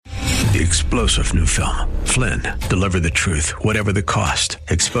The explosive new film, Flynn, deliver the truth, whatever the cost.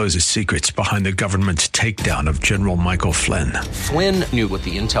 Exposes secrets behind the government's takedown of General Michael Flynn. Flynn knew what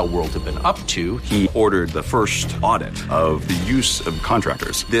the intel world had been up to. He ordered the first audit of the use of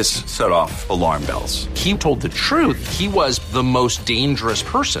contractors. This set off alarm bells. He told the truth. He was the most dangerous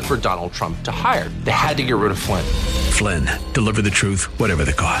person for Donald Trump to hire. They had to get rid of Flynn. Flynn, deliver the truth, whatever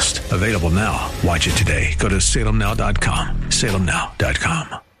the cost. Available now. Watch it today. Go to salemnow.com.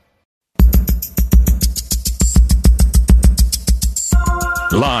 salemnow.com.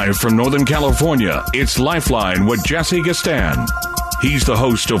 Live from Northern California, it's Lifeline with Jesse Gastan. He's the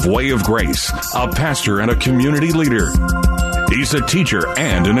host of Way of Grace, a pastor and a community leader. He's a teacher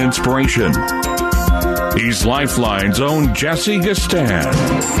and an inspiration. He's Lifeline's own Jesse Gastan.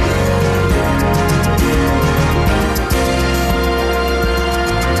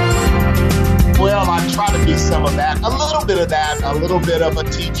 Well, I try to be some of that, a little bit of that, a little bit of a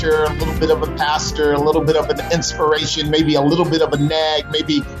teacher, a little bit of a pastor, a little bit of an inspiration, maybe a little bit of a nag,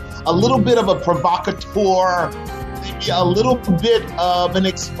 maybe a little bit of a provocateur, maybe a little bit of an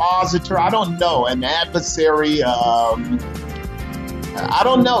expositor. I don't know, an adversary. I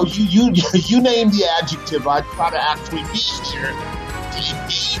don't know. You name the adjective. I try to actually be here to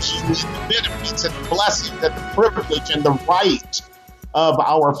engage you in the benefits and the blessings and the privilege and the right of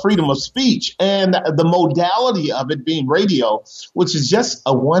our freedom of speech and the modality of it being radio, which is just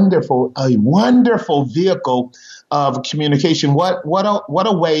a wonderful vehicle of communication. What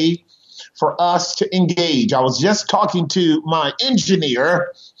a way for us to engage. I was just talking to my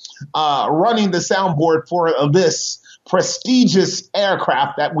engineer running the soundboard for this prestigious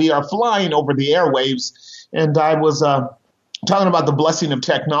aircraft that we are flying over the airwaves, and I was talking about the blessing of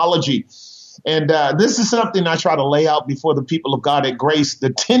technology. And this is something I try to lay out before the people of God at Grace, the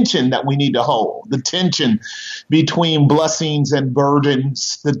tension that we need to hold, the tension between blessings and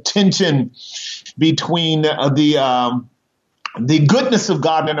burdens, the tension between the goodness of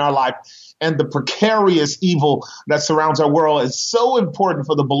God in our life and the precarious evil that surrounds our world. Is so important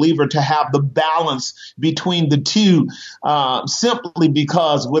for the believer to have the balance between the two, simply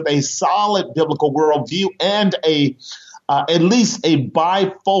because with a solid biblical worldview and at least a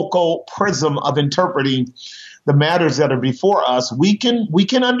bifocal prism of interpreting the matters that are before us, we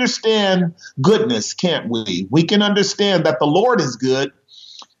can understand goodness, can't we? We can understand that the Lord is good,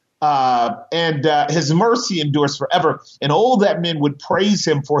 and his mercy endures forever. And all that men would praise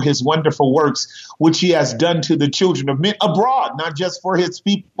him for his wonderful works, which he has done to the children of men abroad, not just for his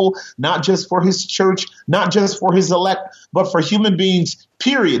people, not just for his church, not just for his elect, but for human beings,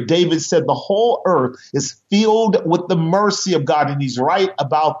 period. David said the whole earth is filled with the mercy of God, and he's right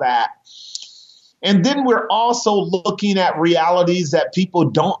about that. And then we're also looking at realities that people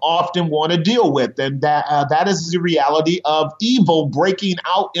don't often want to deal with. And that is the reality of evil breaking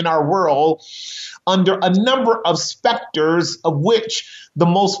out in our world under a number of specters, of which the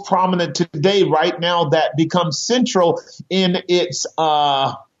most prominent today right now that becomes central in its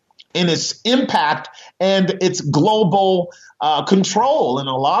impact and its global control in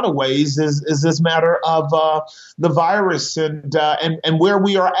a lot of ways is this matter of the virus and where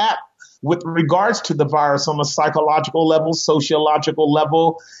we are at with regards to the virus on a psychological level, sociological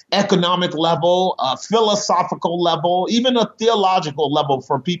level, economic level, philosophical level, even a theological level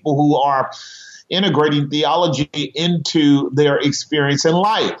for people who are integrating theology into their experience in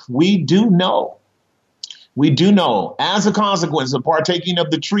life. We do know, as a consequence of partaking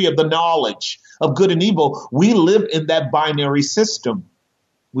of the tree of the knowledge of good and evil, we live in that binary system.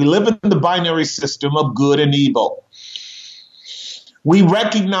 We live in the binary system of good and evil. We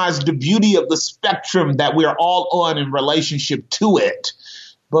recognize the beauty of the spectrum that we are all on in relationship to it.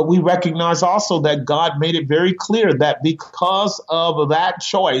 But we recognize also that God made it very clear that because of that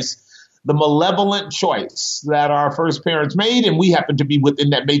choice, the malevolent choice that our first parents made, and we happen to be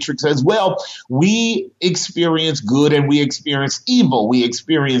within that matrix as well, we experience good and we experience evil. We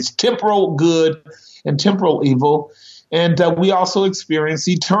experience temporal good and temporal evil. And we also experience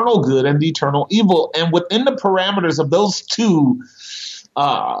eternal good and eternal evil. And within the parameters of those two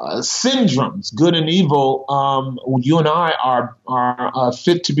syndromes, good and evil, you and I are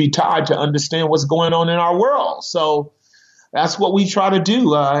fit to be tied to understand what's going on in our world. So that's what we try to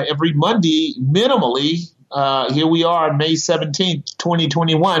do every Monday, minimally. Here we are, May 17th,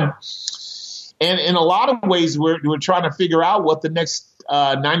 2021. And in a lot of ways, we're trying to figure out what the next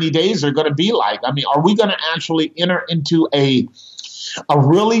 90 days are going to be like. I mean, are we going to actually enter into a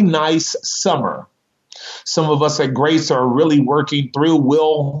really nice summer? Some of us at Grace are really working through.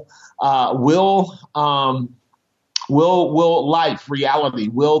 Will Will life, reality,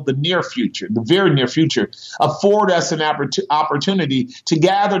 will the near future, the very near future, afford us an opportunity to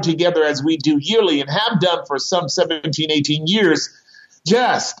gather together as we do yearly and have done for some 17, 18 years,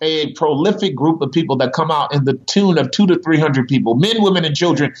 just a prolific group of people that come out in the tune of 200 to 300 people, men, women, and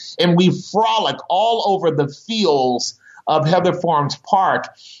children, and we frolic all over the fields of Heather Farms Park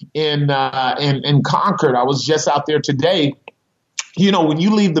in Concord. I was just out there today. You know, when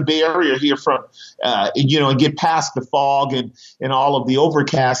you leave the Bay Area here from, and get past the fog and all of the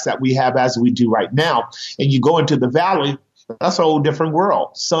overcast that we have as we do right now, and you go into the valley, that's a whole different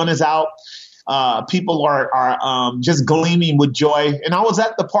world. Sun is out. People are just gleaming with joy. And I was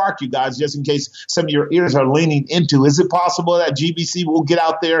at the park, you guys, just in case some of your ears are leaning into. Is it possible that GBC will get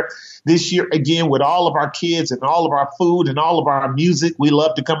out there this year again with all of our kids and all of our food and all of our music? We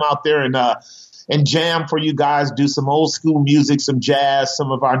love to come out there and jam for you guys, do some old school music, some jazz, some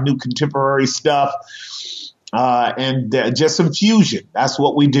of our new contemporary stuff, and just some fusion. That's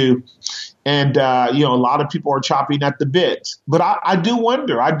what we do. And, a lot of people are chopping at the bit. But I do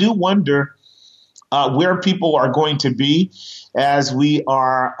wonder where people are going to be as we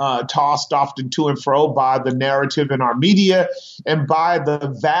are tossed often to and fro by the narrative in our media and by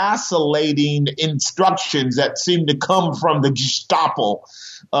the vacillating instructions that seem to come from the Gestapo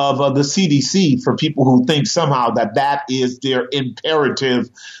of the CDC for people who think somehow that is their imperative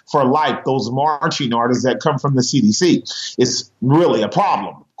for life. Those marching orders that come from the CDC is really a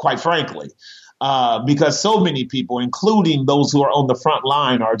problem, quite frankly, because so many people, including those who are on the front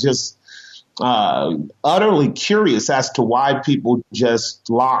line, are just utterly curious as to why people just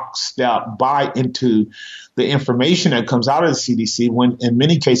lockstep buy into the information that comes out of the CDC when in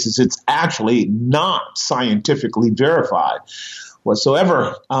many cases it's actually not scientifically verified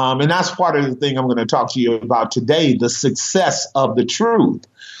whatsoever. And that's part of the thing I'm going to talk to you about today, the success of the truth.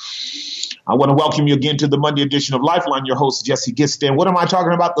 I want to welcome you again to the Monday edition of Lifeline. Your host, Jesse Gistand. What am I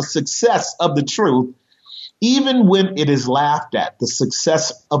talking about? The success of the truth. Even when it is laughed at, the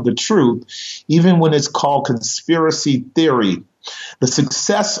success of the truth, even when it's called conspiracy theory, the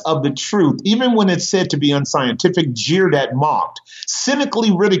success of the truth, even when it's said to be unscientific, jeered at, mocked,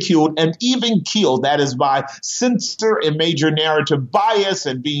 cynically ridiculed, and even killed, that is by censor and major narrative bias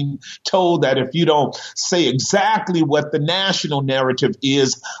and being told that if you don't say exactly what the national narrative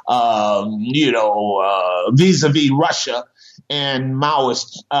is, vis-a-vis Russia and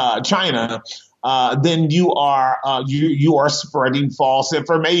Maoist China, then you are spreading false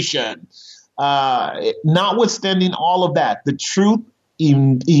information. Notwithstanding all of that, the truth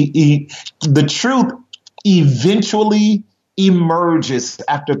eventually emerges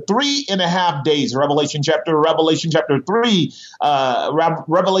after 3.5 days. Revelation chapter 3,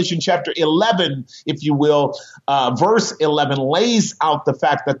 Revelation chapter 11, if you will, verse 11 lays out the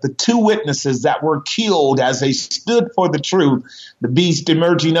fact that the two witnesses that were killed as they stood for the truth, the beast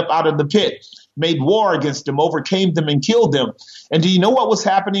emerging up out of the pit, made war against them, overcame them, and killed them. And do you know what was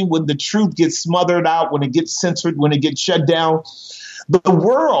happening when the truth gets smothered out, when it gets censored, when it gets shut down? The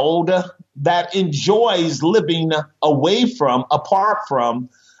world that enjoys living away from, apart from,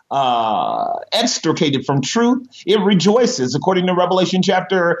 extricated from truth, it rejoices. According to Revelation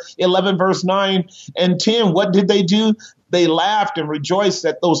chapter 11, verse 9 and 10, what did they do? They laughed and rejoiced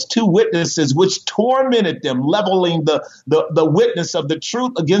that those two witnesses, which tormented them, leveling the witness of the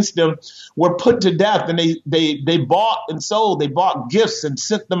truth against them, were put to death. And they bought and sold. They bought gifts and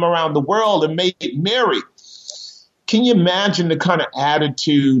sent them around the world and made merry. Can you imagine the kind of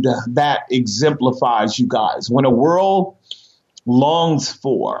attitude that exemplifies, you guys, when a world longs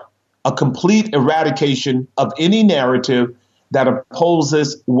for a complete eradication of any narrative that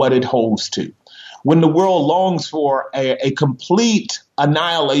opposes what it holds to? When the world longs for a complete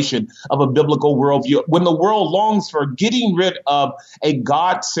annihilation of a biblical worldview, when the world longs for getting rid of a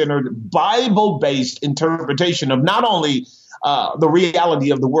God-centered, Bible-based interpretation of not only the reality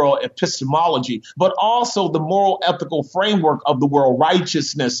of the world, epistemology, but also the moral, ethical framework of the world,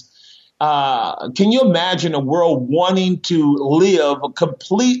 righteousness. Can you imagine a world wanting to live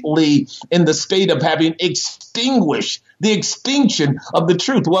completely in the state of having extinguished the extinction of the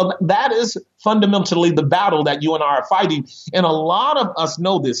truth? Well, that is fundamentally the battle that you and I are fighting. And a lot of us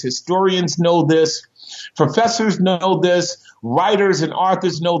know this. Historians know this. Professors know this. Writers and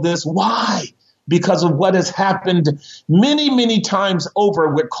authors know this. Why? Because of what has happened many, many times over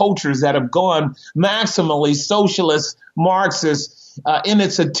with cultures that have gone maximally socialist, Marxist, in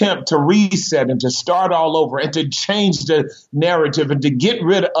its attempt to reset and to start all over and to change the narrative and to get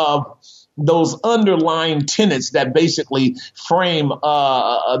rid of those underlying tenets that basically frame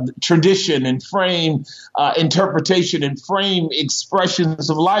tradition and frame interpretation and frame expressions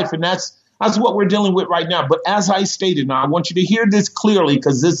of life. And that's That's what we're dealing with right now. But as I stated, now I want you to hear this clearly,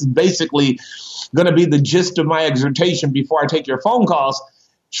 because this is basically going to be the gist of my exhortation before I take your phone calls.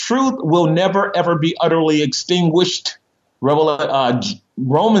 Truth will never, ever be utterly extinguished.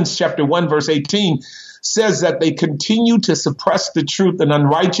 Romans chapter 1, verse 18 says that they continue to suppress the truth and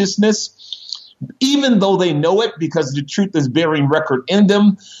unrighteousness, even though they know it, because the truth is bearing record in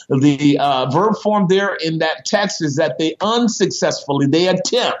them. The verb form there in that text is that they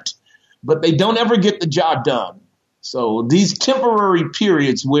attempt, but they don't ever get the job done. So these temporary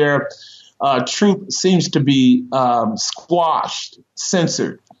periods where truth seems to be squashed,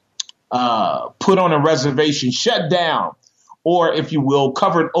 censored, put on a reservation, shut down, or, if you will,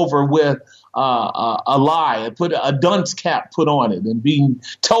 covered over with a lie, put a dunce cap put on it, and being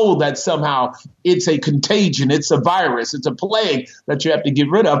told that somehow it's a contagion, it's a virus, it's a plague that you have to get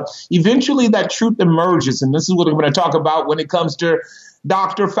rid of. Eventually that truth emerges, and this is what I'm going to talk about when it comes to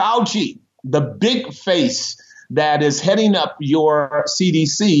Dr. Fauci, the big face that is heading up your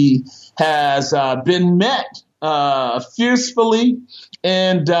CDC, has been met fiercely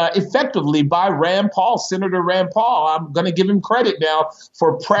and effectively by Rand Paul, Senator Rand Paul. I'm going to give him credit now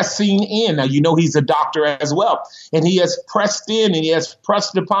for pressing in. Now, you know, he's a doctor as well, and he has pressed in and he has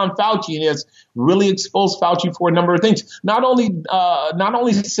pressed upon Fauci, and he has really exposed Fauci for a number of things. Not only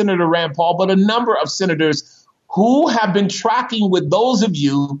Senator Rand Paul, but a number of senators who have been tracking with those of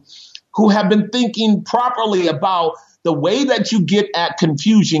you who have been thinking properly about the way that you get at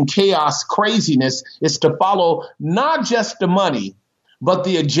confusion, chaos, craziness is to follow not just the money, but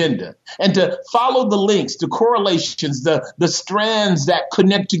the agenda, and to follow the links, the correlations, the strands that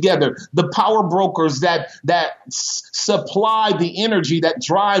connect together, the power brokers that supply the energy that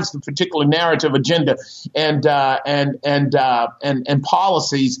drives the particular narrative, agenda, and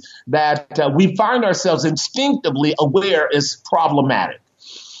policies that we find ourselves instinctively aware is problematic.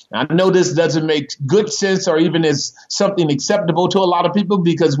 I know this doesn't make good sense or even is something acceptable to a lot of people,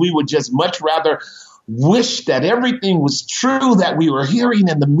 because we would just much rather wish that everything was true that we were hearing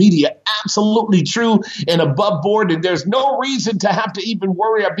in the media, absolutely true and above board. And there's no reason to have to even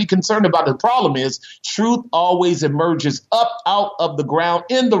worry or be concerned about it. The problem is truth always emerges up out of the ground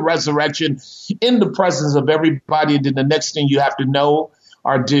in the resurrection, in the presence of everybody. And then the next thing you have to know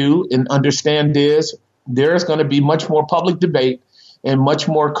or do and understand is there's going to be much more public debate and much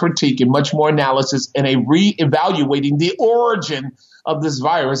more critique and much more analysis and a reevaluating the origin of this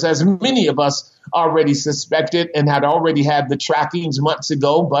virus, as many of us already suspected and had already had the trackings months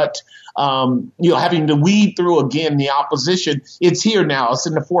ago. But, having to weed through again the opposition, it's here now. It's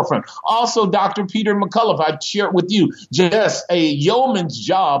in the forefront. Also, Dr. Peter McCullough, I shared with you just a yeoman's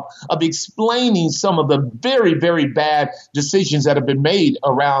job of explaining some of the very, very bad decisions that have been made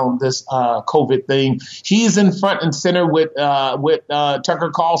around this COVID thing. He's in front and center with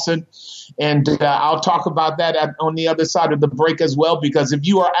Tucker Carlson. And I'll talk about that on the other side of the break as well, because if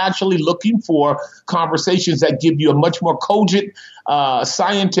you are actually looking for conversations that give you a much more cogent,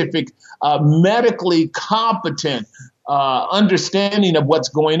 scientific, medically competent understanding of what's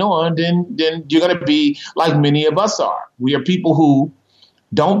going on, then you're going to be like many of us are. We are people who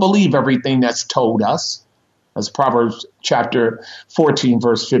don't believe everything that's told us. As Proverbs chapter 14,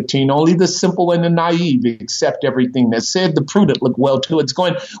 verse 15, only the simple and the naive accept everything that's said. The prudent look well to its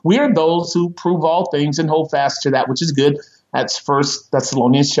going. We are those who prove all things and hold fast to that which is good. That's 1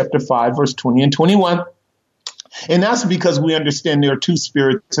 Thessalonians chapter 5, verse 20 and 21. And that's because we understand there are two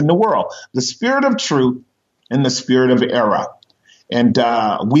spirits in the world, the spirit of truth and the spirit of error. And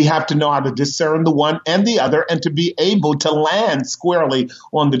we have to know how to discern the one and the other, and to be able to land squarely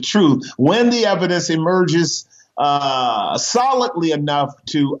on the truth when the evidence emerges solidly enough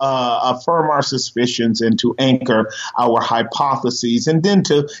to affirm our suspicions and to anchor our hypotheses, and then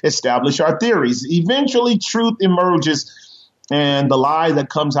to establish our theories. Eventually, truth emerges. And the lie that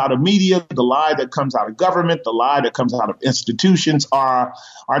comes out of media, the lie that comes out of government, the lie that comes out of institutions are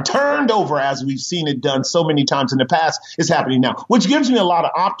turned over, as we've seen it done so many times in the past. Is happening now, which gives me a lot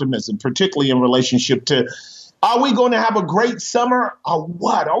of optimism, particularly in relationship to, are we going to have a great summer or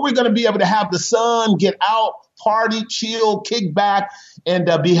what? Are we going to be able to have the sun, get out, party, chill, kick back, and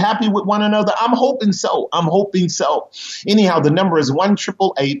be happy with one another? I'm hoping so. Anyhow, the number is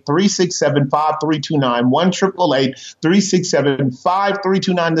 1-888-367-5329,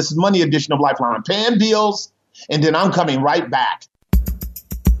 1-888-367-5329. This is Money edition of Lifeline. Paying bills, and then I'm coming right back.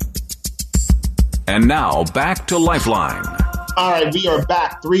 And now back to Lifeline. All right, we are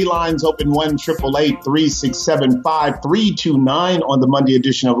back. Three lines open, 1-888-367-5329 on the Monday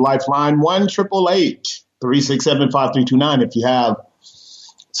edition of Lifeline, 1-888-367-5329 if you have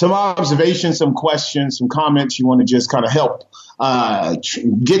some observations, some questions, some comments you want to just kind of help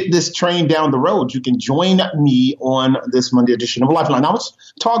get this train down the road, you can join me on this Monday edition of Lifeline. I was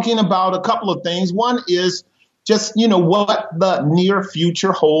talking about a couple of things. One is just, what the near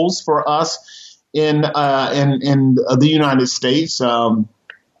future holds for us in the United States. A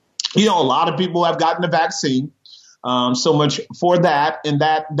lot of people have gotten the vaccine, so much for that, and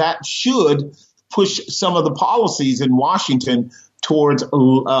that should push some of the policies in Washington towards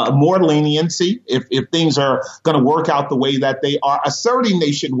more leniency if things are going to work out the way that they are asserting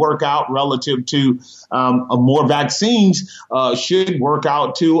they should work out relative to more vaccines should work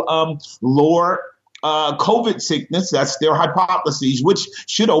out to lower COVID sickness. That's their hypotheses, which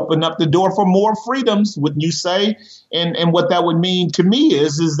should open up the door for more freedoms, wouldn't you say? And what that would mean to me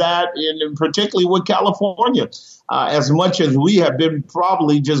is that, and particularly with California, as much as we have been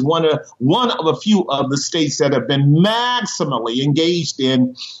probably just one of a few of the states that have been maximally engaged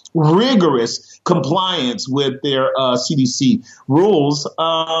in rigorous compliance with their CDC rules,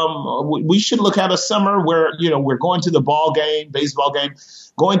 we should look at a summer where, we're going to the baseball game,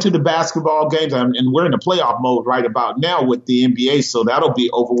 going to the basketball games, and we're in the playoff mode right about now with the NBA, so that'll be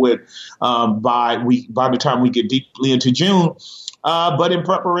over with by the time we get deeply into June. But in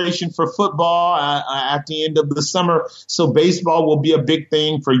preparation for football at the end of the summer. So baseball will be a big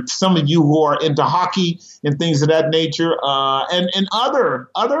thing for some of you who are into hockey and things of that nature, and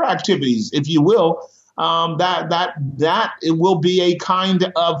other activities, if you will. That it will be a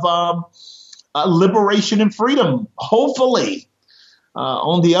kind of liberation and freedom, hopefully.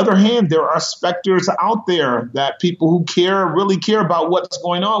 On the other hand, there are specters out there that people who really care about what's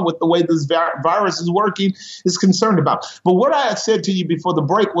going on with the way this virus is working is concerned about. But what I had said to you before the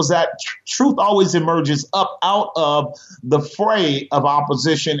break was that truth always emerges up out of the fray of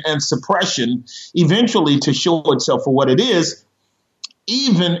opposition and suppression, eventually to show itself for what it is,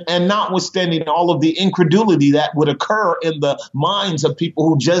 even and notwithstanding all of the incredulity that would occur in the minds of people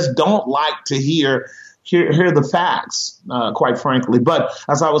who just don't like to hear the facts, quite frankly. But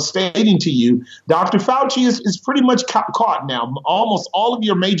as I was stating to you, Dr. Fauci is pretty much caught now. Almost all of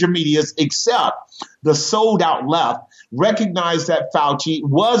your major medias, except the sold out left, recognize that Fauci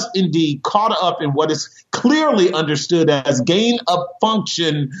was indeed caught up in what is clearly understood as gain of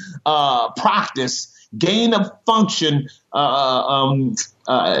function practice, gain of function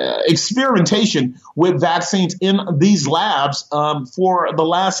experimentation with vaccines in these labs for the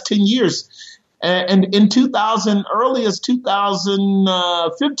last 10 years. And in early as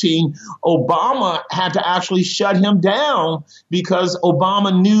 2015, Obama had to actually shut him down because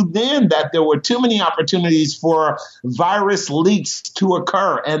Obama knew then that there were too many opportunities for virus leaks to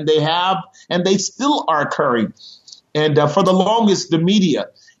occur, and they still are occurring. And for the longest, the media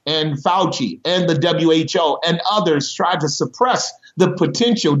and Fauci and the WHO and others tried to suppress the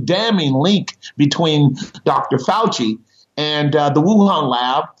potential damning link between Dr. Fauci and the Wuhan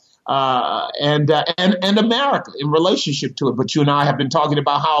lab. And America in relationship to it. But you and I have been talking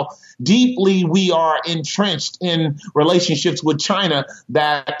about how deeply we are entrenched in relationships with China,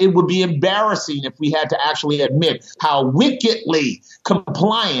 that it would be embarrassing if we had to actually admit how wickedly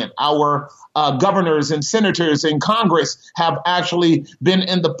compliant our governors and senators in Congress have actually been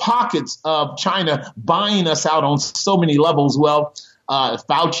in the pockets of China, buying us out on so many levels. Well,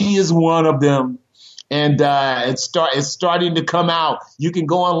 Fauci is one of them. And it's starting to come out. You can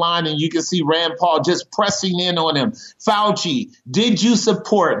go online and you can see Rand Paul just pressing in on him. Fauci, did you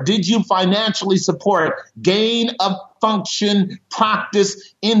financially support gain of function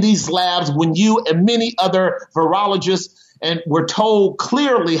practice in these labs when you and many other virologists and we're told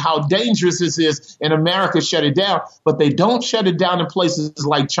clearly how dangerous this is, and America shut it down, but they don't shut it down in places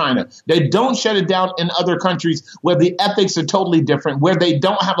like China. They don't shut it down in other countries where the ethics are totally different, where they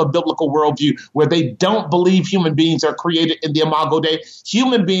don't have a biblical worldview, where they don't believe human beings are created in the Imago Dei.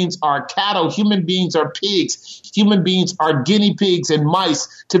 Human beings are cattle. Human beings are pigs. Human beings are guinea pigs and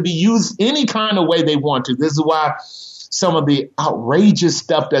mice to be used any kind of way they want to. This is why some of the outrageous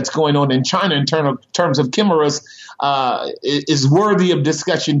stuff that's going on in China in terms of chimeras is worthy of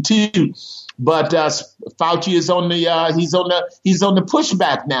discussion too. But Fauci is on the he's on the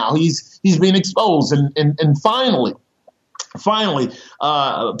pushback now. He's being exposed, and finally,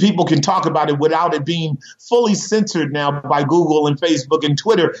 people can talk about it without it being fully censored now by Google and Facebook and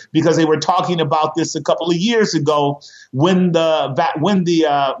Twitter, because they were talking about this a couple of years ago when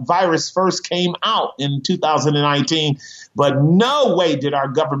the virus first came out in 2019. But no way did our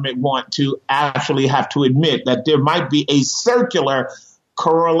government want to actually have to admit that there might be a circular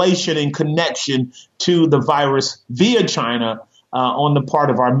correlation and connection to the virus via China on the part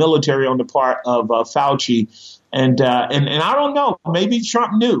of our military, on the part of Fauci. And I don't know. Maybe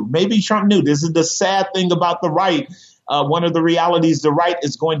Trump knew. This is the sad thing about the right. One of the realities the right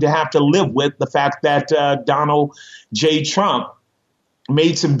is going to have to live with, the fact that Donald J. Trump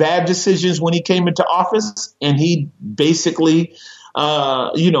made some bad decisions when he came into office, and he basically,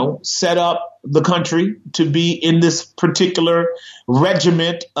 set up the country to be in this particular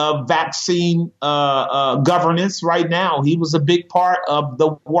regiment of vaccine governance right now. He was a big part of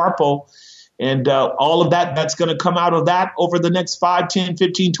the WARPO. And all of that's going to come out of that over the next 5, 10,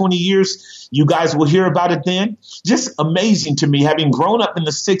 15, 20 years. You guys will hear about it then. Just amazing to me, having grown up in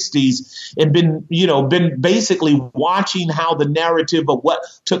the 60s and been basically watching how the narrative of what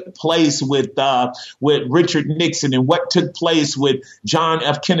took place with Richard Nixon, and what took place with John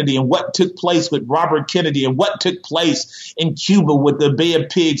F. Kennedy, and what took place with Robert Kennedy, and what took place in Cuba with the Bay of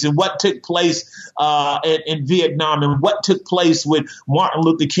Pigs, and what took place in Vietnam, and what took place with Martin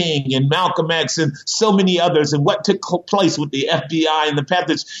Luther King and Malcolm X and so many others, and what took place with the FBI and the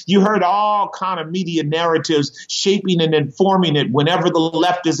Panthers. You heard all kind of media narratives shaping and informing it. Whenever the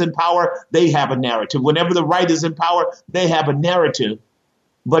left is in power, they have a narrative. Whenever the right is in power, they have a narrative.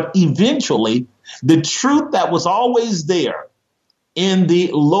 But eventually, the truth that was always there in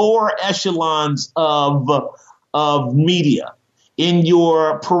the lower echelons of media, in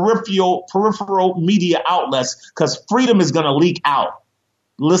your peripheral media outlets, because freedom is going to leak out.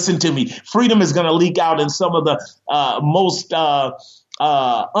 Listen to me. Freedom is going to leak out in some of the most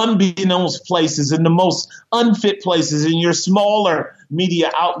unbeknownst places, in the most unfit places, in your smaller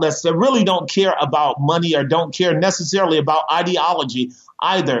media outlets that really don't care about money or don't care necessarily about ideology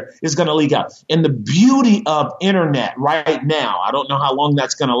either, is going to leak out. And the beauty of internet right now, I don't know how long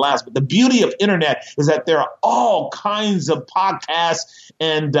that's going to last, but the beauty of internet is that there are all kinds of podcasts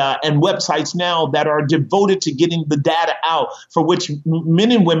and websites now that are devoted to getting the data out, for which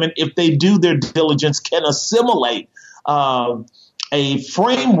men and women, if they do their diligence, can assimilate a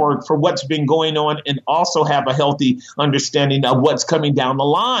framework for what's been going on, and also have a healthy understanding of what's coming down the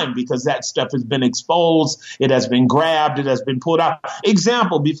line, because that stuff has been exposed, it has been grabbed, it has been pulled out.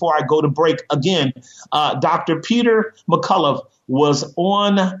 Example, before I go to break again, Dr. Peter McCullough was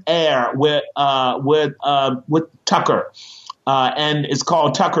on air with Tucker, and it's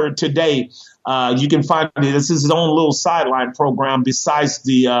called Tucker Today. You can find it. This is his own little sideline program besides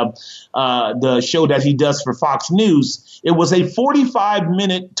the show that he does for Fox News. It was a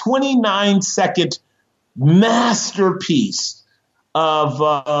 45-minute, 29-second masterpiece of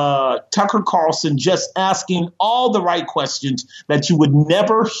Tucker Carlson just asking all the right questions that you would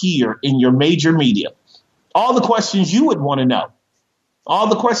never hear in your major media. All the questions you would want to know. All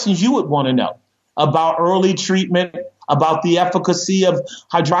the questions you would want to know about early treatment, about the efficacy of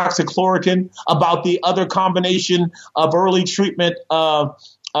hydroxychloroquine, about the other combination of early treatment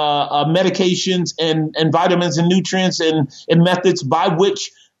medications and vitamins and nutrients and methods by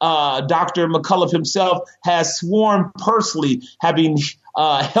which Dr. McCullough himself has sworn personally, having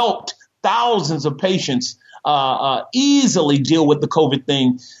helped thousands of patients easily deal with the COVID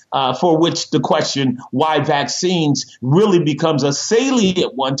thing, for which the question why vaccines really becomes a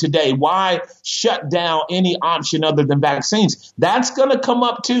salient one today. Why shut down any option other than vaccines? That's going to come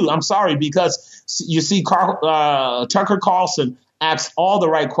up too. I'm sorry, because you see Tucker Carlson asked all the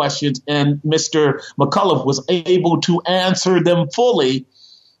right questions, and Mr. McCullough was able to answer them fully.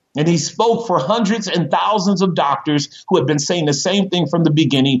 And he spoke for hundreds and thousands of doctors who have been saying the same thing from the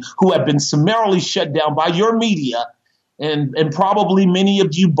beginning, who have been summarily shut down by your media. And probably many of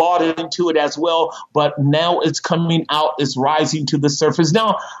you bought into it as well. But now it's coming out, it's rising to the surface.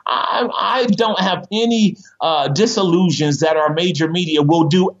 Now, I don't have any disillusions that our major media will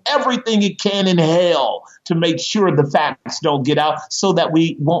do everything it can in hell to make sure the facts don't get out, so that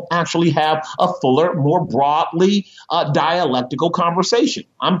we won't actually have a fuller, more broadly dialectical conversation.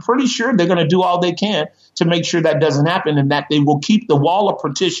 I'm pretty sure they're going to do all they can to make sure that doesn't happen, and that they will keep the wall of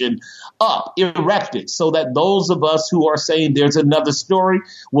partition up, erected, so that those of us who are saying there's another story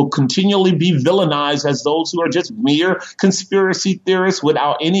will continually be villainized as those who are just mere conspiracy theorists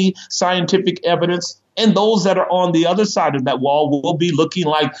without any scientific evidence. And those that are on the other side of that wall will be looking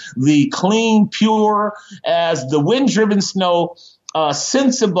like the clean, pure as the wind-driven snow,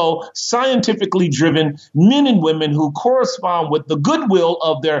 sensible, scientifically driven men and women who correspond with the goodwill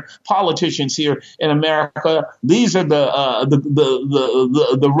of their politicians here in America. These are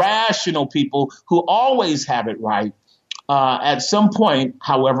the rational people who always have it right. At some point,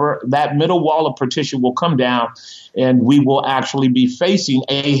 however, that middle wall of partition will come down, and we will actually be facing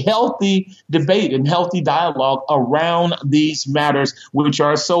a healthy debate and healthy dialogue around these matters, which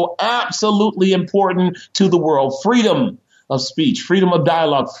are so absolutely important to the world. Freedom, of speech, freedom of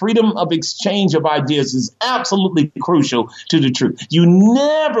dialogue, freedom of exchange of ideas is absolutely crucial to the truth. You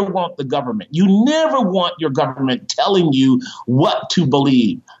never want the government. You never want your government telling you what to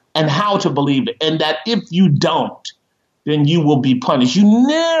believe and how to believe it, and that if you don't, then you will be punished. You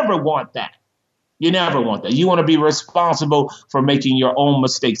never want that. You never want that. You want to be responsible for making your own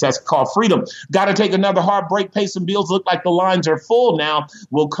mistakes. That's called freedom. Got to take another hard break, pay some bills. Look like the lines are full now.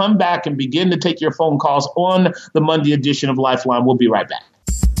 We'll come back and begin to take your phone calls on the Monday edition of Lifeline. We'll be right back.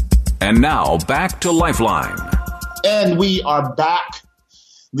 And now back to Lifeline. And we are back.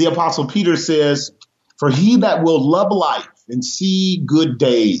 The Apostle Peter says, "For he that will love life and see good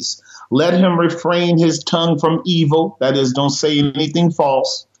days, let him refrain his tongue from evil," that is, don't say anything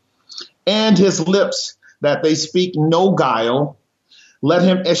false, "and his lips that they speak no guile. Let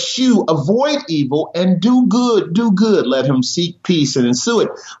him eschew, avoid evil, and do good, do good. Let him seek peace and ensue it.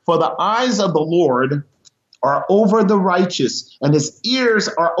 For the eyes of the Lord are over the righteous, and his ears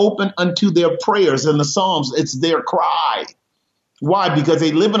are open unto their prayers." In the Psalms, it's their cry. Why? Because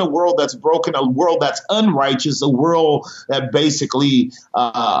they live in a world that's broken, a world that's unrighteous, a world that basically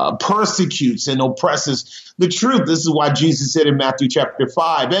persecutes and oppresses the truth. This is why Jesus said in Matthew chapter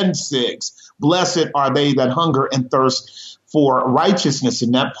 5 and 6, "Blessed are they that hunger and thirst for righteousness."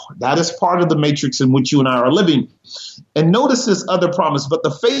 And that is part of the matrix in which you and I are living. And notice this other promise, "But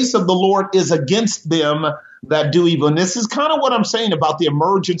the face of the Lord is against them that do evil." And this is kind of what I'm saying about the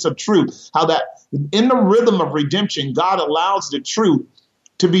emergence of truth, how that in the rhythm of redemption, God allows the truth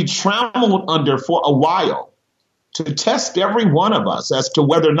to be trampled under for a while, to test every one of us as to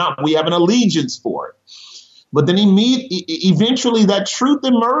whether or not we have an allegiance for it. But then eventually that truth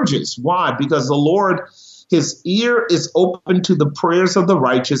emerges. Why? Because the Lord, his ear is open to the prayers of the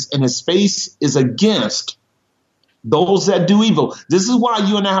righteous, and his face is against those that do evil. This is why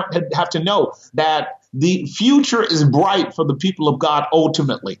you and I have to know that the future is bright for the people of God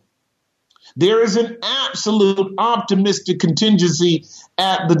ultimately. There is an absolute optimistic contingency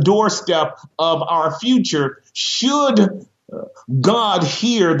at the doorstep of our future should God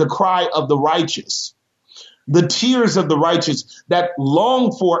hear the cry of the righteous, the tears of the righteous that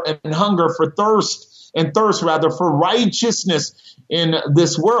long for and hunger for thirst for righteousness in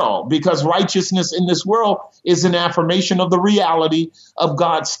this world, because righteousness in this world is an affirmation of the reality of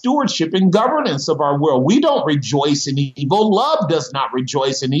God's stewardship and governance of our world. We don't rejoice in evil. Love does not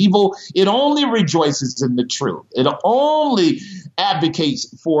rejoice in evil. It only rejoices in the truth. It only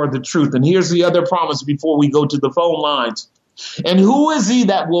advocates for the truth. And here's the other promise before we go to the phone lines. "And who is he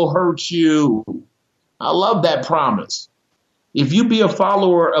that will hurt you?" I love that promise. "If you be a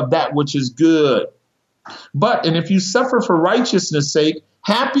follower of that which is good. And if you suffer for righteousness' sake,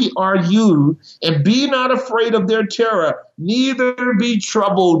 happy are you, and be not afraid of their terror, neither be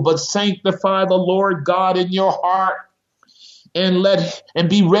troubled, but sanctify the Lord God in your heart, and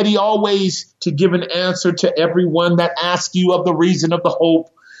be ready always to give an answer to everyone that asks you of the reason of the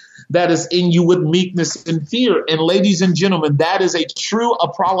hope that is in you with meekness and fear." And ladies and gentlemen, that is a true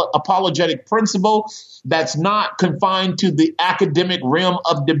apologetic principle that's not confined to the academic realm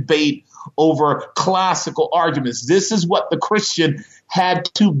of debate over classical arguments. This is what the Christian had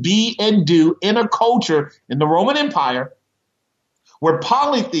to be and do in a culture in the Roman Empire where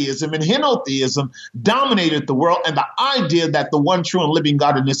polytheism and henotheism dominated the world, and the idea that the one true and living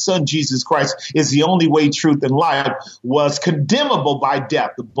God and his son, Jesus Christ, is the only way, truth, and life was condemnable by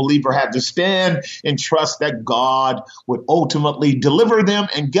death. The believer had to stand and trust that God would ultimately deliver them.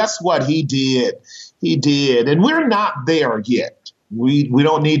 And guess what? He did. He did. And we're not there yet. We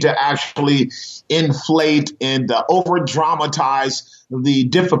don't need to actually inflate and over-dramatize the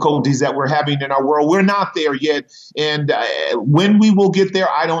difficulties that we're having in our world. We're not there yet. And when we will get there,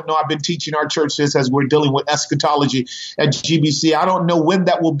 I don't know. I've been teaching our church this as we're dealing with eschatology at GBC. I don't know when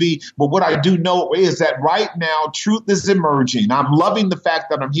that will be. But what I do know is that right now, truth is emerging. I'm loving the fact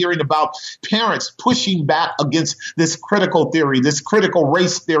that I'm hearing about parents pushing back against this critical theory, this critical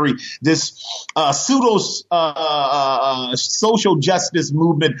race theory, this pseudo social justice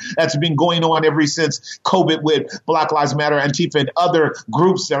movement that's been going on ever since COVID with Black Lives Matter, Antifa, and other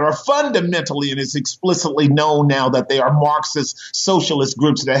groups that are fundamentally, and it's explicitly known now that they are Marxist socialist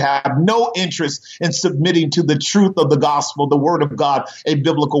groups that have no interest in submitting to the truth of the gospel, the word of God, a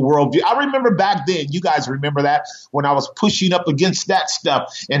biblical worldview. I remember back then, you guys remember that, when I was pushing up against that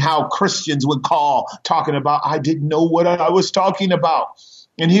stuff and how Christians would call talking about, I didn't know what I was talking about.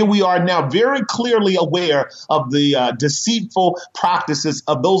 And here we are now very clearly aware of the deceitful practices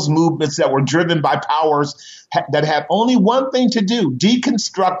of those movements that were driven by powers that had only one thing to do: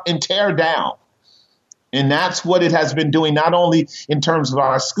 deconstruct and tear down And that's what it has been doing, not only in terms of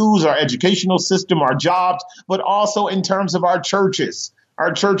our schools, our educational system, our jobs, but also in terms of our churches.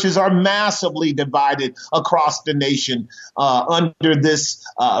 Our churches are massively divided across the nation under this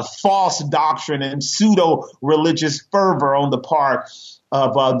false doctrine and pseudo-religious fervor on the part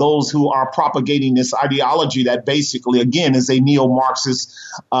of those who are propagating this ideology that basically, again, is a neo-Marxist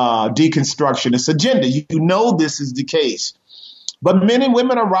deconstructionist agenda. You know this is the case. But men and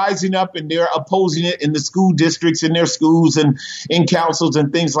women are rising up and they're opposing it in the school districts, in their schools and in councils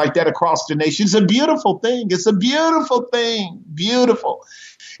and things like that across the nation. It's a beautiful thing. It's a beautiful thing. Beautiful.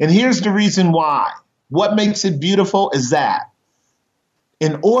 And here's the reason why. What makes it beautiful is that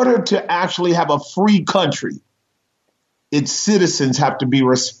in order to actually have a free country, its citizens have to be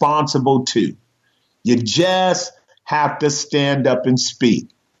responsible too. You just have to stand up and speak.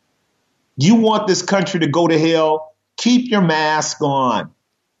 You want this country to go to hell? Keep your mask on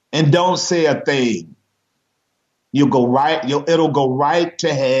and don't say a thing. It'll go right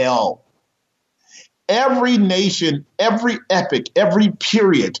to hell. Every nation, every epoch, every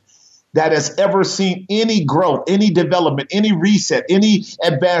period that has ever seen any growth, any development, any reset, any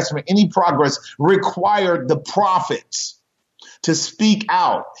advancement, any progress required the prophets to speak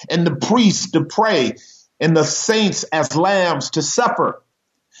out and the priests to pray and the saints as lambs to suffer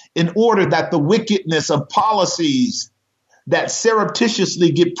in order that the wickedness of policies that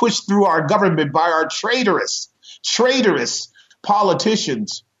surreptitiously get pushed through our government by our traitorous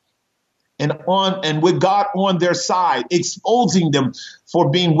politicians and with God on their side, exposing them for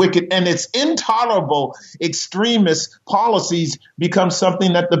being wicked. And its intolerable extremist policies become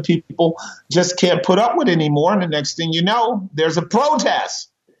something that the people just can't put up with anymore. And the next thing you know, there's a protest,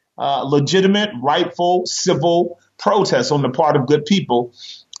 legitimate, rightful, civil protest on the part of good people.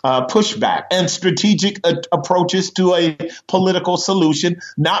 Pushback and strategic approaches to a political solution,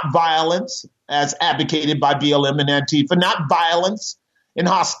 not violence as advocated by BLM and Antifa, not violence and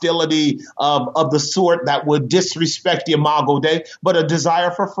hostility of the sort that would disrespect the Imago Dei, but a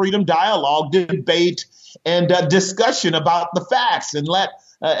desire for freedom, dialogue, debate, and discussion about the facts and let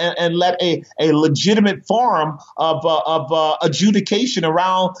a legitimate forum of adjudication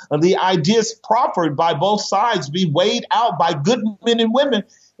around the ideas proffered by both sides be weighed out by good men and women.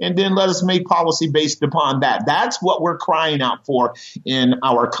 And then let us make policy based upon that. That's what we're crying out for in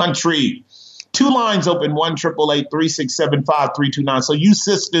our country. Two lines open, 1-888-367-5329. So you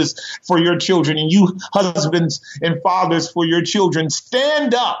sisters for your children and you husbands and fathers for your children,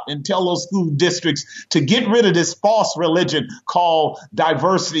 stand up and tell those school districts to get rid of this false religion called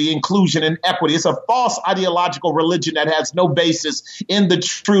diversity, inclusion, and equity. It's a false ideological religion that has no basis in the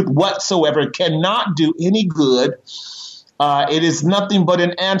truth whatsoever, cannot do any good. It is nothing but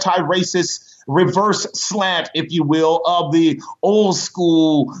an anti-racist reverse slant, if you will, of the old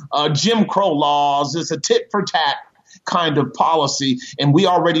school Jim Crow laws. It's a tit for tat kind of policy. And we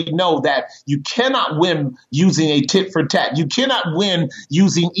already know that you cannot win using a tit for tat. You cannot win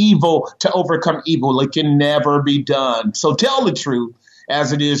using evil to overcome evil. It can never be done. So tell the truth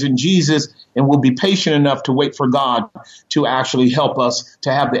as it is in Jesus, and we'll be patient enough to wait for God to actually help us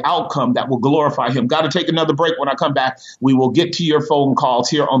to have the outcome that will glorify him. Got to take another break. When I come back, we will get to your phone calls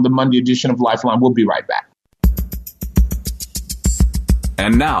here on the Monday edition of Lifeline. We'll be right back.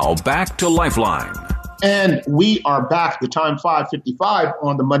 And now back to Lifeline. And we are back. The time 5:55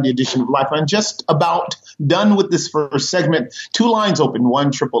 on the Monday edition of Lifeline. Just about done with this first segment. Two lines open,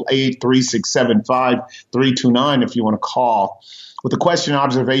 1-888-367-5329 if you want to call with a question,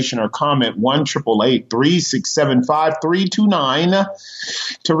 observation, or comment, 1-888-367-5329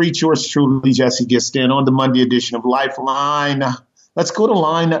 to reach yours truly, Jesse Gistan, on the Monday edition of Lifeline. Let's go to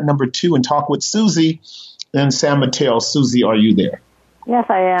line number 2 and talk with Susie in San Mateo. Susie, are you there? Yes,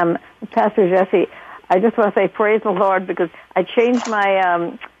 I am. Pastor Jesse, I just want to say praise the Lord because I changed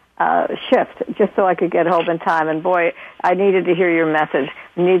my shift just so I could get home in time. And boy, I needed to hear your message.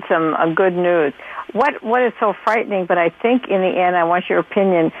 I need some good news. What is so frightening, but I think in the end, I want your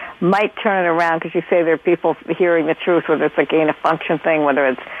opinion, might turn it around because you say there are people hearing the truth, whether it's a gain-of-function thing, whether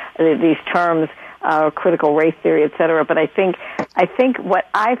it's these terms, critical race theory, et cetera. But I think what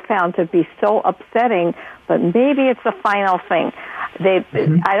I found to be so upsetting, but maybe it's the final thing.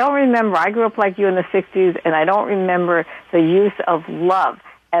 I don't remember, I grew up like you in the 60s, and I don't remember the use of love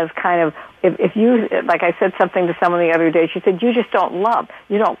as kind of, if you, like I said something to someone the other day, she said, you just don't love.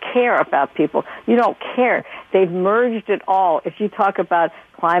 You don't care about people. You don't care. They've merged it all. If you talk about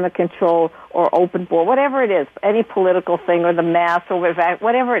climate control or open border, whatever it is, any political thing or the mass or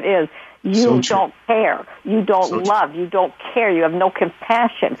whatever it is, you don't care. You don't love. You don't care. You have no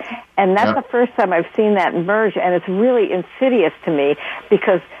compassion. And that's the first time I've seen that merge, and it's really insidious to me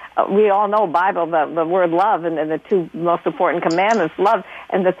because we all know Bible, the word love, and the two most important commandments, love,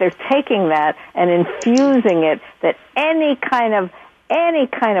 and that they're taking that and infusing it, that any kind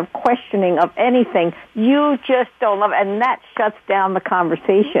of questioning of anything, you just don't love it, and that shuts down the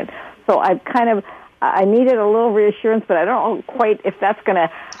conversation. So I needed a little reassurance, but I don't know quite if that's going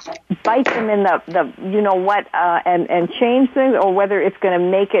to bite them in the you know what, and change things, or whether it's going to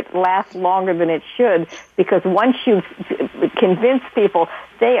make it last longer than it should, because once you convince people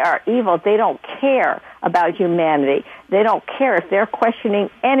they are evil, they don't care about humanity. They don't care. If they're questioning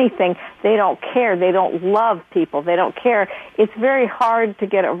anything, they don't care. They don't love people. They don't care. It's very hard to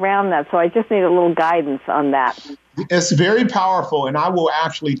get around that, so I just need a little guidance on that. It's very powerful, and I will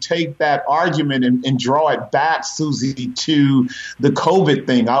actually take that argument and draw it back, Susie, to the COVID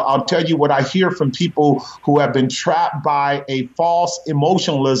thing. I'll tell you what I hear from people who have been trapped by a false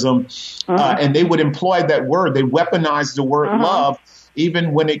emotionalism, and they would employ that word. They weaponize the word love,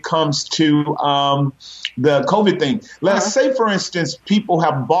 even when it comes to the COVID thing. Let's say, for instance, people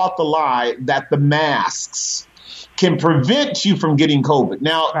have bought the lie that the masks can prevent you from getting COVID.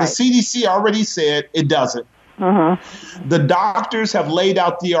 Now, the CDC already said it doesn't. The doctors have laid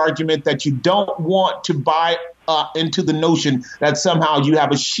out the argument that you don't want to buy into the notion that somehow you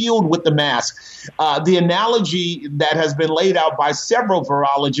have a shield with the mask. The analogy that has been laid out by several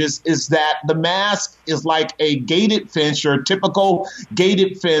virologists is that the mask is like a gated fence, your typical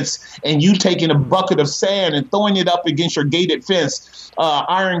gated fence, and you taking a bucket of sand and throwing it up against your gated fence,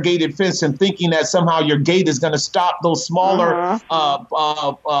 iron gated fence, and thinking that somehow your gate is going to stop those smaller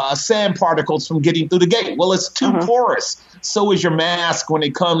sand particles from getting through the gate. Well, it's too porous. So is your mask when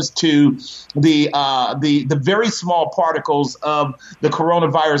it comes to the very small particles of the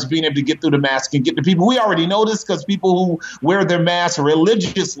coronavirus being able to get through the mask and get to people. We already know this because people who wear their masks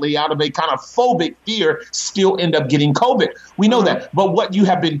religiously out of a kind of phobic fear still end up getting COVID. We know that. But what you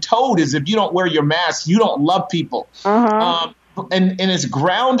have been told is if you don't wear your mask, you don't love people. And it's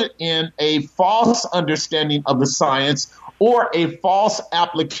grounded in a false understanding of the science or a false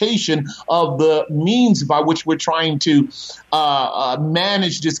application of the means by which we're trying to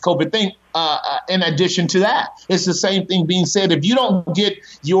manage this COVID thing. In addition to that, it's the same thing being said. If you don't get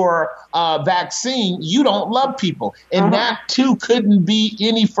your vaccine, you don't love people. And that, too, couldn't be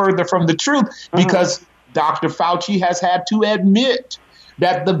any further from the truth because Dr. Fauci has had to admit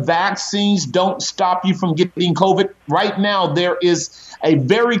that the vaccines don't stop you from getting COVID. Right now, there is a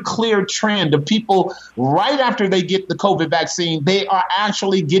very clear trend of people right after they get the COVID vaccine, they are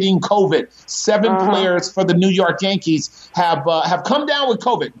actually getting COVID. 7 players for the New York Yankees have come down with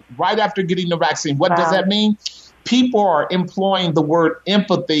COVID right after getting the vaccine. What does that mean? People are employing the word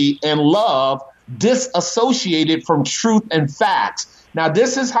empathy and love disassociated from truth and facts. Now,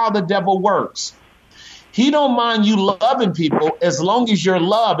 this is how the devil works. He don't mind you loving people as long as your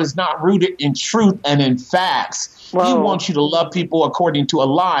love is not rooted in truth and in facts. Whoa. He wants you to love people according to a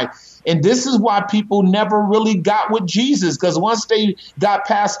lie. And this is why people never really got with Jesus, because once they got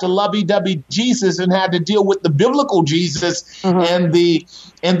past the lovey-dovey Jesus and had to deal with the biblical Jesus and the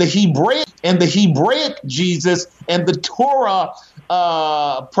Hebraic Jesus and the Torah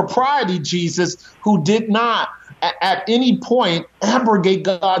propriety Jesus, who did not at any point abrogate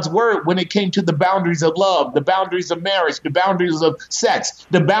God's word when it came to the boundaries of love, the boundaries of marriage, the boundaries of sex,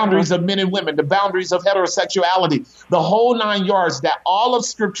 the boundaries of men and women, the boundaries of heterosexuality, the whole 9 yards that all of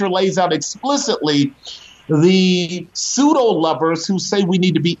Scripture lays out explicitly. The pseudo-lovers who say we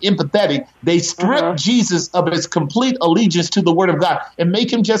need to be empathetic, they strip Jesus of his complete allegiance to the word of God and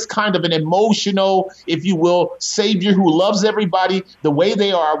make him just kind of an emotional, if you will, savior who loves everybody the way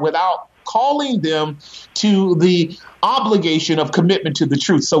they are without calling them to the obligation of commitment to the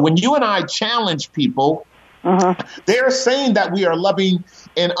truth. So when you and I challenge people, they're saying that we are loving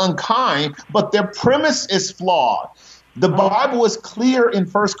and unkind, but their premise is flawed. The Bible is clear in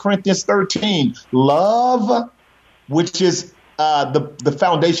 1 Corinthians 13. Love, which is the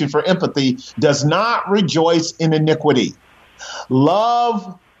foundation for empathy, does not rejoice in iniquity.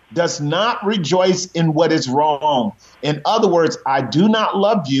 Love does not rejoice in what is wrong. In other words, I do not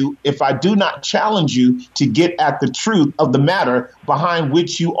love you if I do not challenge you to get at the truth of the matter behind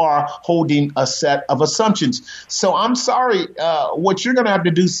which you are holding a set of assumptions. So I'm sorry, what you're going to have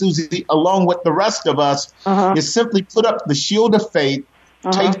to do, Susie, along with the rest of us, is simply put up the shield of faith,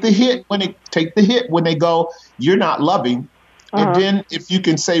 take the hit when they go, you're not loving. And then if you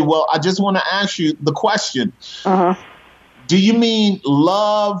can say, well, I just want to ask you the question. Do you mean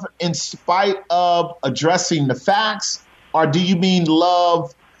love in spite of addressing the facts, or do you mean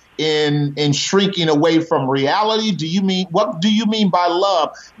love in shrinking away from reality? What do you mean by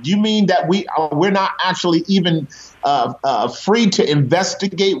love? Do you mean that we're not actually even free to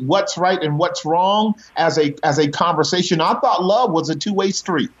investigate what's right and what's wrong as a conversation? I thought love was a two-way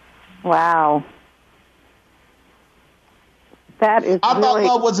street. Wow. I thought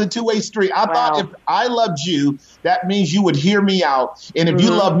love was a two-way street. I thought if I loved you, that means you would hear me out. And if you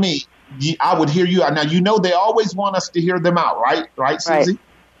love me, I would hear you out. Now, they always want us to hear them out, right? Right, Susie? Right.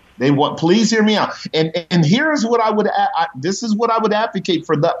 They want, please hear me out. And here's what this is what I would advocate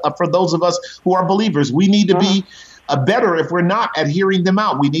for those of us who are believers. We need to be better if we're not at hearing them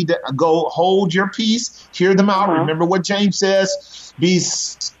out. We need to go hold your peace, hear them out. Remember what James says, be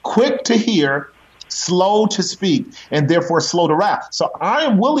quick to hear, slow to speak, and therefore slow to wrath. So I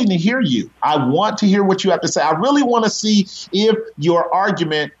am willing to hear you. I want to hear what you have to say. I really want to see if your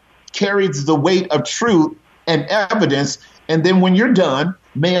argument carries the weight of truth and evidence. And then when you're done,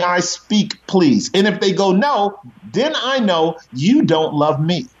 may I speak, please? And if they go no, then I know you don't love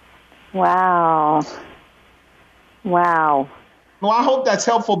me. Wow. Well, I hope that's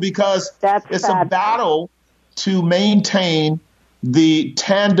helpful, because it's a battle to maintain the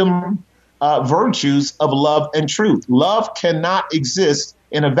tandem virtues of love and truth. Love cannot exist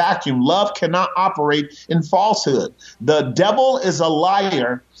in a vacuum. Love cannot operate in falsehood. The devil is a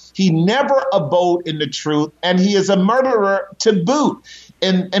liar. He never abode in the truth, and he is a murderer to boot.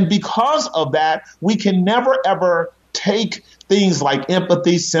 And because of that, we can never, ever take things like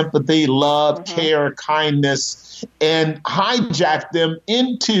empathy, sympathy, love, care, kindness, and hijack them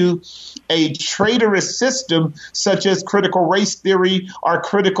into a traitorous system such as critical race theory, or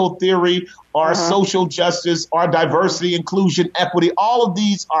critical theory, or social justice, or diversity, inclusion, equity. All of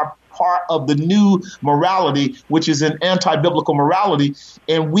these are part of the new morality, which is an anti-biblical morality.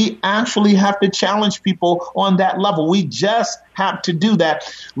 And we actually have to challenge people on that level. We just have to do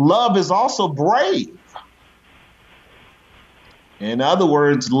that. Love is also brave. In other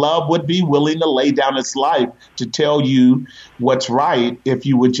words, love would be willing to lay down its life to tell you what's right if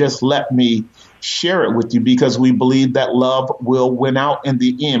you would just let me share it with you, because we believe that love will win out in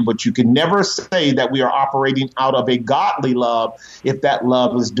the end. But you can never say that we are operating out of a godly love if that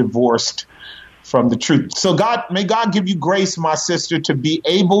love is divorced from the truth. So may God give you grace, my sister, to be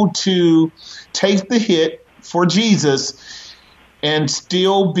able to take the hit for Jesus and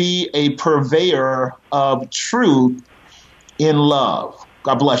still be a purveyor of truth in love.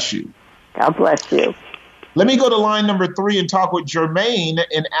 God bless you. God bless you. Let me go to line number 3 and talk with Jermaine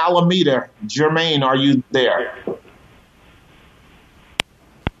in Alameda. Jermaine, are you there?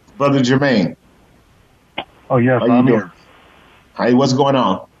 Brother Jermaine. Oh, yes, I'm here. Hey, what's going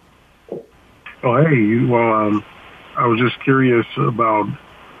on? Oh, hey, well, I was just curious about,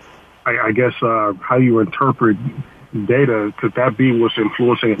 I guess, how you interpret data. Could that be what's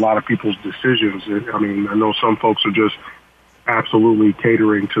influencing a lot of people's decisions? I mean, I know some folks are just absolutely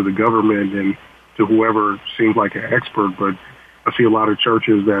catering to the government and to whoever seems like an expert, but I see a lot of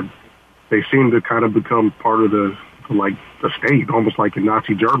churches that they seem to kind of become part of the state, almost like in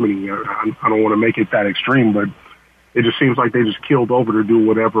Nazi Germany. I don't want to make it that extreme, but it just seems like they just killed over to do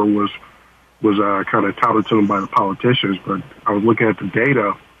whatever was kind of touted to them by the politicians. But I was looking at the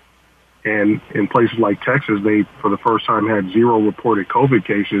data, and in places like Texas, they, for the first time, had 0 reported COVID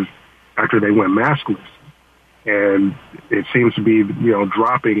cases after they went maskless. And it seems to be,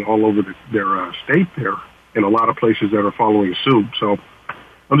 dropping all over their state there, in a lot of places that are following suit. So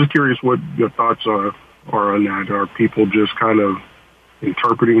I'm just curious what your thoughts are on that. Are people just kind of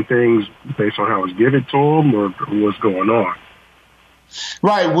interpreting things based on how it's given to them, or what's going on?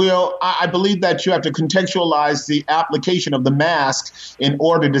 Right. Well, I believe that you have to contextualize the application of the mask in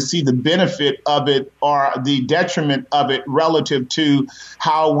order to see the benefit of it or the detriment of it relative to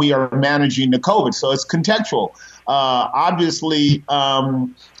how we are managing the COVID. So it's contextual. Obviously,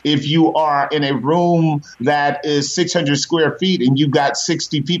 if you are in a room that is 600 square feet and you've got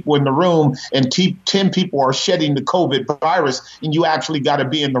 60 people in the room and 10 people are shedding the COVID virus, and you actually got to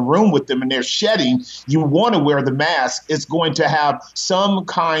be in the room with them and they're shedding, you want to wear the mask. It's going to have some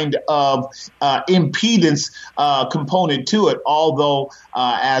kind of impedance component to it. Although,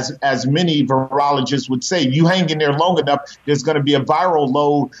 as many virologists would say, you hang in there long enough, there's going to be a viral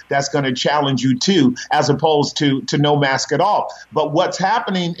load that's going to challenge you too, as opposed to no mask at all. But what's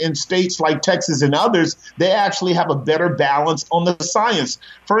happening in states like Texas and others, they actually have a better balance on the science.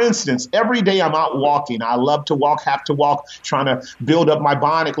 For instance, every day I'm out walking. I love to walk, have to walk, trying to build up my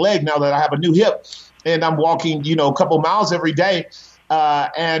bionic leg now that I have a new hip. And I'm walking, a couple miles every day.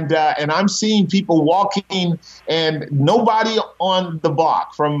 And I'm seeing people walking and nobody on the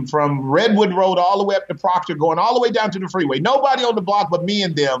block from Redwood Road all the way up to Proctor, going all the way down to the freeway. Nobody on the block but me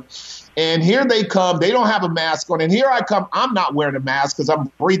and them. And here they come. They don't have a mask on. And here I come. I'm not wearing a mask because I'm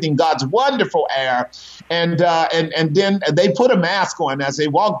breathing God's wonderful air. And then they put a mask on as they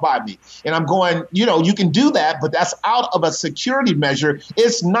walk by me. And I'm going, you can do that, but that's out of a security measure.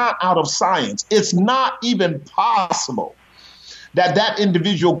 It's not out of science. It's not even possible that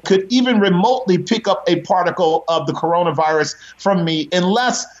individual could even remotely pick up a particle of the coronavirus from me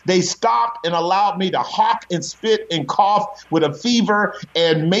unless they stopped and allowed me to hawk and spit and cough with a fever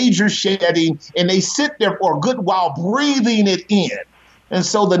and major shedding, and they sit there for a good while breathing it in. And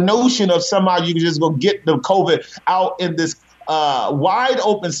so the notion of somehow you can just go get the COVID out in this wide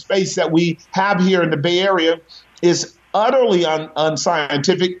open space that we have here in the Bay Area is utterly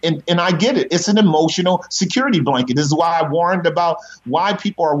unscientific, and I get it. It's an emotional security blanket. This is why I warned about why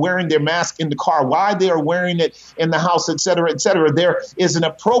people are wearing their mask in the car, why they are wearing it in the house, et cetera, et cetera. There is an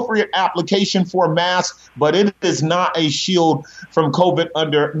appropriate application for a mask, but it is not a shield from COVID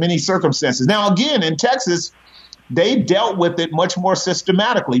under many circumstances. Now, again, in Texas, they dealt with it much more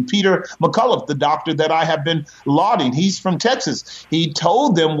systematically. Peter McCullough, the doctor that I have been lauding, he's from Texas. He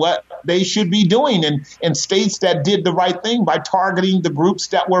told them what they should be doing in states that did the right thing by targeting the groups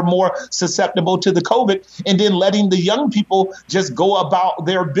that were more susceptible to the COVID and then letting the young people just go about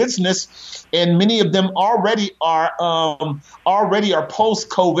their business. And many of them already are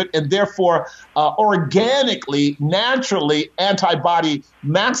post-COVID and therefore organically, naturally antibody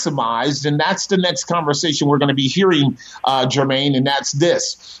maximized. And that's the next conversation we're going to be hearing, Jermaine, and that's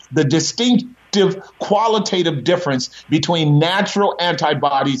this. The distinctive qualitative difference between natural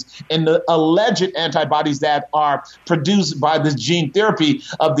antibodies and the alleged antibodies that are produced by this gene therapy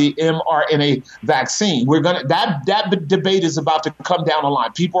of the mRNA vaccine. That debate is about to come down the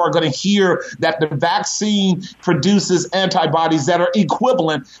line. People are going to hear that the vaccine produces antibodies that are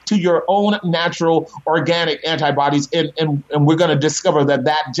equivalent to your own natural organic antibodies, and we're going to discover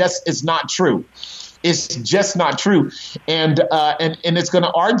that just is not true. It's just not true. And it's going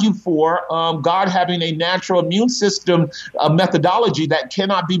to argue for God having a natural immune system methodology that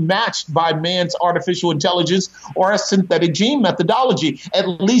cannot be matched by man's artificial intelligence or a synthetic gene methodology, at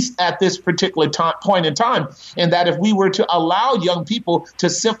least at this particular point in time. And that if we were to allow young people to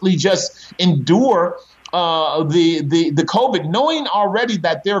simply just endure the COVID, knowing already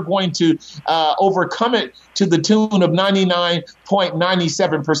that they're going to overcome it to the tune of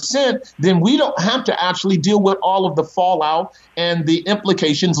 99.97%, then we don't have to actually deal with all of the fallout and the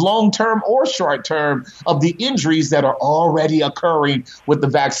implications, long-term or short-term, of the injuries that are already occurring with the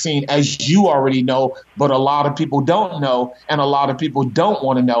vaccine, as you already know, but a lot of people don't know, and a lot of people don't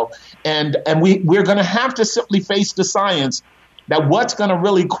want to know. And we're going to have to simply face the science that what's going to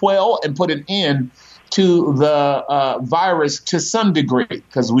really quell and put an end to the virus to some degree,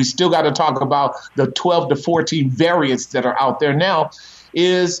 because we still got to talk about the 12 to 14 variants that are out there now,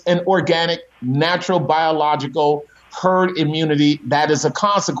 is an organic, natural, biological herd immunity that is a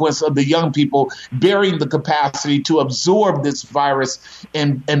consequence of the young people bearing the capacity to absorb this virus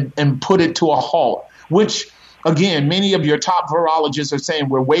and put it to a halt, which, again, many of your top virologists are saying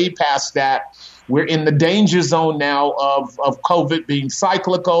we're way past that. We're in the danger zone now of COVID being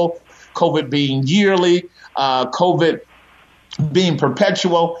cyclical, COVID being yearly, COVID being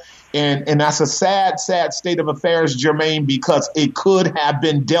perpetual. And that's a sad, sad state of affairs, Jermaine, because it could have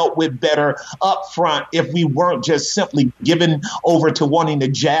been dealt with better up front if we weren't just simply given over to wanting to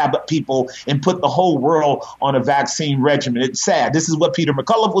jab people and put the whole world on a vaccine regimen. It's sad. This is what Peter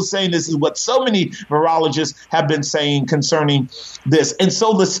McCullough was saying. This is what so many virologists have been saying concerning this. And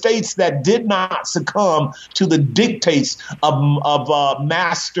so the states that did not succumb to the dictates of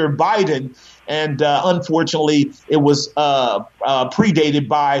Master Biden, and unfortunately, it was predated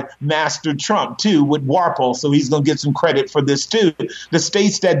by Master Trump, too, with WARPO. So he's going to get some credit for this, too. The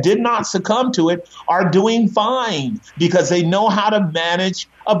states that did not succumb to it are doing fine because they know how to manage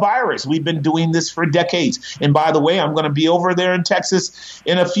a virus. We've been doing this for decades. And by the way, I'm going to be over there in Texas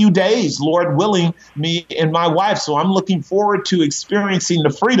in a few days, Lord willing, me and my wife. So I'm looking forward to experiencing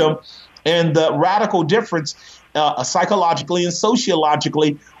the freedom and the radical difference psychologically and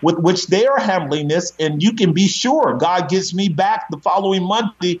sociologically with which they are handling this. And you can be sure God gets me back the following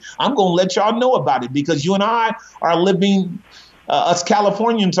Monday, I'm going to let y'all know about it, because you and I are living, us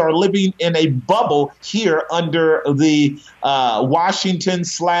Californians are living in a bubble here under the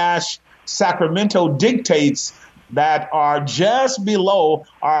Washington/Sacramento dictates that are just below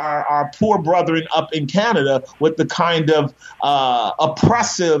our poor brethren up in Canada with the kind of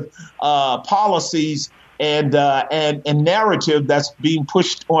oppressive policies and narrative that's being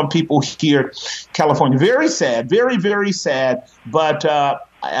pushed on people here in California. Very sad, very, very sad. But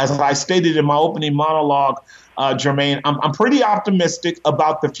as I stated in my opening monologue, Jermaine, I'm pretty optimistic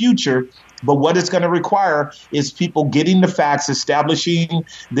about the future. But what it's going to require is people getting the facts, establishing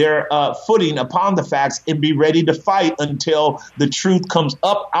their footing upon the facts, and be ready to fight until the truth comes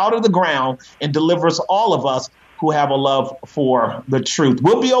up out of the ground and delivers all of us who have a love for the truth.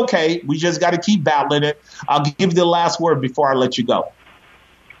 We'll be okay. We just got to keep battling it. I'll give you the last word before I let you go.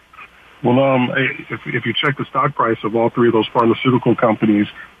 Well, if you check the stock price of all three of those pharmaceutical companies,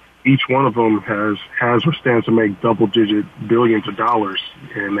 each one of them has or stands to make double-digit billions of dollars,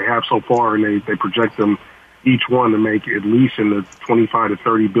 and they have so far, and they project them each one to make at least in the $25 to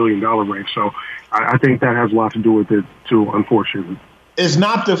 $30 billion range. So I think that has a lot to do with it too, unfortunately. I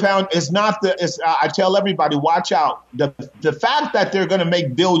tell everybody, watch out. The fact that they're going to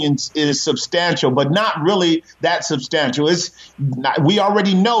make billions is substantial, but not really that substantial. We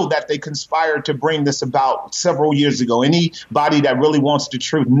already know that they conspired to bring this about several years ago. Anybody that really wants the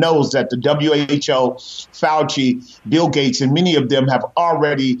truth knows that the WHO, Fauci, Bill Gates, and many of them have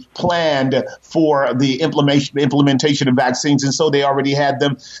already planned for the implementation of vaccines. And so they already had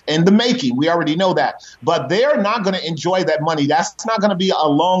them in the making. We already know that. But they're not going to enjoy that money. That's not going to be a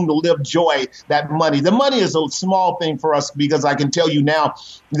long-lived joy, that money. The money is a small thing for us because I can tell you now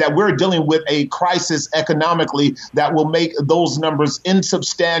that we're dealing with a crisis economically that will make those numbers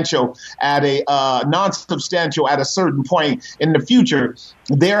insubstantial at a non-substantial at a certain point in the future.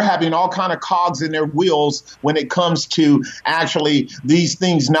 They're having all kind of cogs in their wheels when it comes to actually these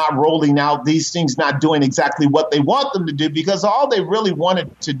things not rolling out, these things not doing exactly what they want them to do, because all they really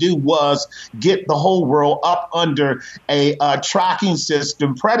wanted to do was get the whole world up under a tracking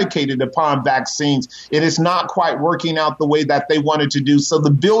system predicated upon vaccines. It is not quite working out the way that they wanted to do. So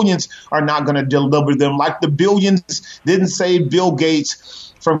the billions are not going to deliver them. Like the billions didn't save Bill Gates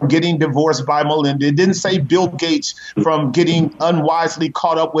from getting divorced by Melinda. It didn't save Bill Gates from getting unwisely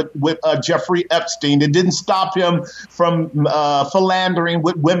caught up with Jeffrey Epstein. It didn't stop him from philandering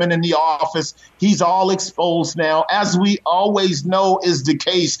with women in the office. He's all exposed now, as we always know is the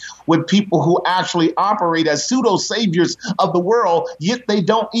case with people who actually operate as pseudo saviors of the world, yet they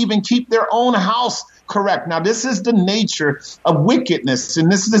don't even keep their own house correct. Now, this is the nature of wickedness, and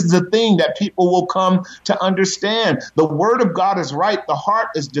this is the thing that people will come to understand. The word of God is right. The heart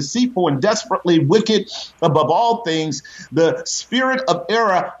is deceitful and desperately wicked above all things. The spirit of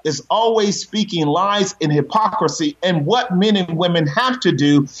error is always speaking lies and hypocrisy, and what men and women have to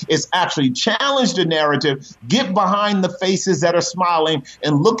do is actually challenge the narrative, get behind the faces that are smiling,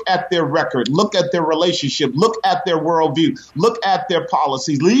 and look at their record, look at their relationship, look at their worldview, look at their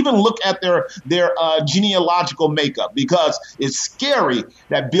policies, even look at their genealogical makeup, because it's scary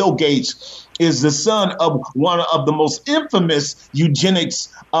that Bill Gates is the son of one of the most infamous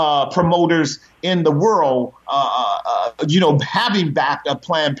eugenics promoters in the world, having backed up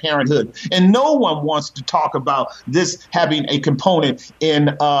Planned Parenthood. And no one wants to talk about this having a component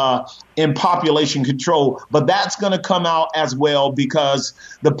in population control. But that's going to come out as well, because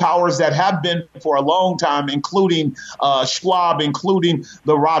the powers that have been for a long time, including Schwab, including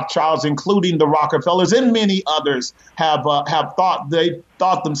the Rothschilds, including the Rockefellers, and many others have thought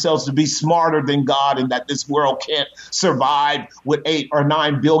themselves to be smarter than God, and that this world can't survive with 8 or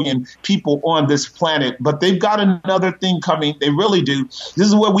 9 billion people on this planet. But they've got another thing coming. They really do. This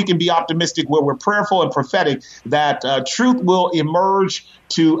is where we can be optimistic, where we're prayerful and prophetic that truth will emerge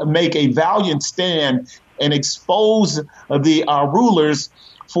to make a valiant stand and expose the rulers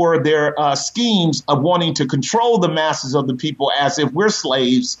for their schemes of wanting to control the masses of the people as if we're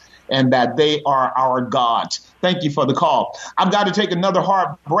slaves, and that they are our gods. Thank you for the call. I've got to take another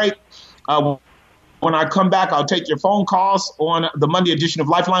hard break. When I come back, I'll take your phone calls on the Monday edition of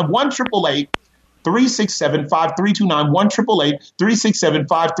Lifeline. 1-888-367-5329.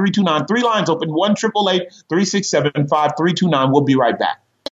 1-888-367-5329. 3 lines open. 1-888-367-5329. We'll be right back.